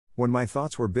When my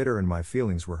thoughts were bitter and my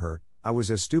feelings were hurt, I was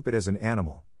as stupid as an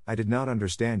animal, I did not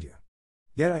understand you.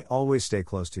 Yet I always stay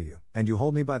close to you, and you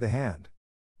hold me by the hand.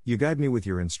 You guide me with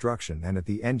your instruction, and at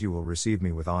the end you will receive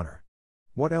me with honor.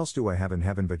 What else do I have in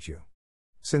heaven but you?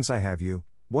 Since I have you,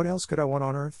 what else could I want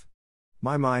on earth?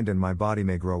 My mind and my body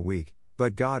may grow weak,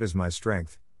 but God is my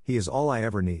strength, He is all I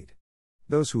ever need.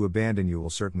 Those who abandon you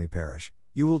will certainly perish,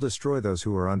 you will destroy those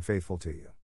who are unfaithful to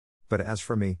you. But as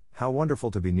for me, how wonderful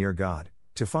to be near God,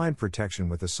 to find protection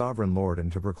with the Sovereign Lord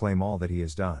and to proclaim all that He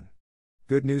has done.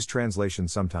 Good News Translation.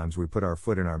 Sometimes we put our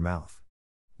foot in our mouth.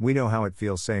 We know how it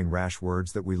feels saying rash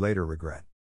words that we later regret.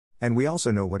 And we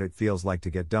also know what it feels like to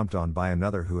get dumped on by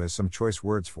another who has some choice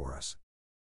words for us.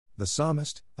 The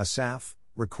psalmist, Asaph,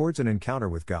 records an encounter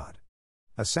with God.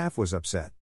 Asaph was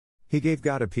upset. He gave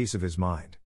God a piece of his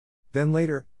mind. Then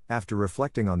later, after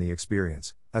reflecting on the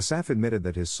experience, Asaph admitted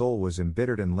that his soul was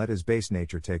embittered and let his base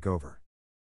nature take over.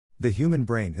 The human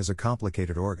brain is a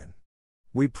complicated organ.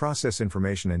 We process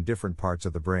information in different parts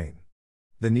of the brain.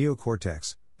 The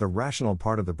neocortex, the rational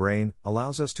part of the brain,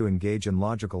 allows us to engage in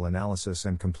logical analysis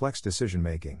and complex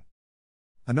decision-making.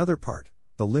 Another part,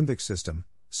 the limbic system,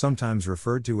 sometimes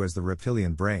referred to as the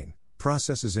reptilian brain,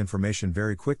 processes information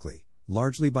very quickly,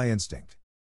 largely by instinct.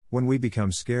 When we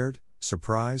become scared,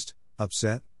 surprised,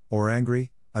 upset, or angry,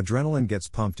 adrenaline gets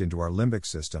pumped into our limbic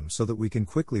system so that we can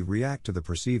quickly react to the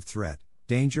perceived threat,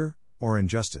 danger, or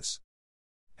injustice.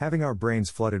 Having our brains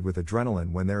flooded with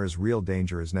adrenaline when there is real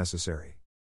danger is necessary.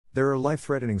 There are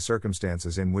life-threatening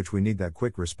circumstances in which we need that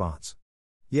quick response.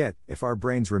 Yet, if our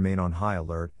brains remain on high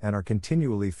alert and are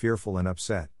continually fearful and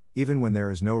upset, even when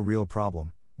there is no real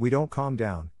problem, we don't calm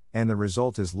down, and the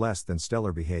result is less than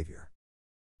stellar behavior.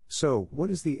 So, what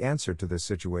is the answer to this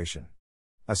situation?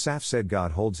 Asaph said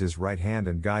God holds his right hand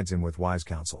and guides him with wise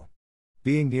counsel.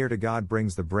 Being near to God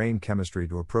brings the brain chemistry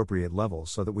to appropriate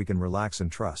levels so that we can relax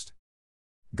and trust.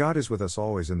 God is with us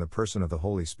always in the person of the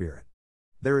Holy Spirit.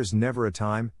 There is never a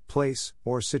time, place,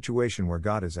 or situation where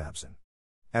God is absent.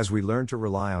 As we learn to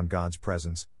rely on God's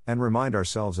presence, and remind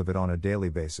ourselves of it on a daily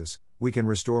basis, we can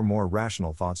restore more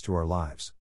rational thoughts to our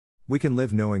lives. We can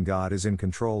live knowing God is in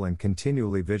control and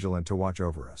continually vigilant to watch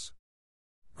over us.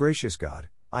 Gracious God,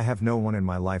 I have no one in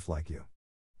my life like you.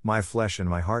 My flesh and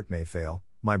my heart may fail,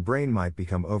 my brain might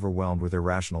become overwhelmed with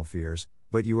irrational fears,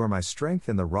 but you are my strength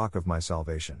and the rock of my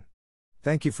salvation.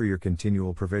 Thank you for your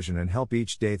continual provision and help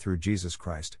each day through Jesus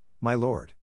Christ, my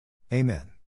Lord. Amen.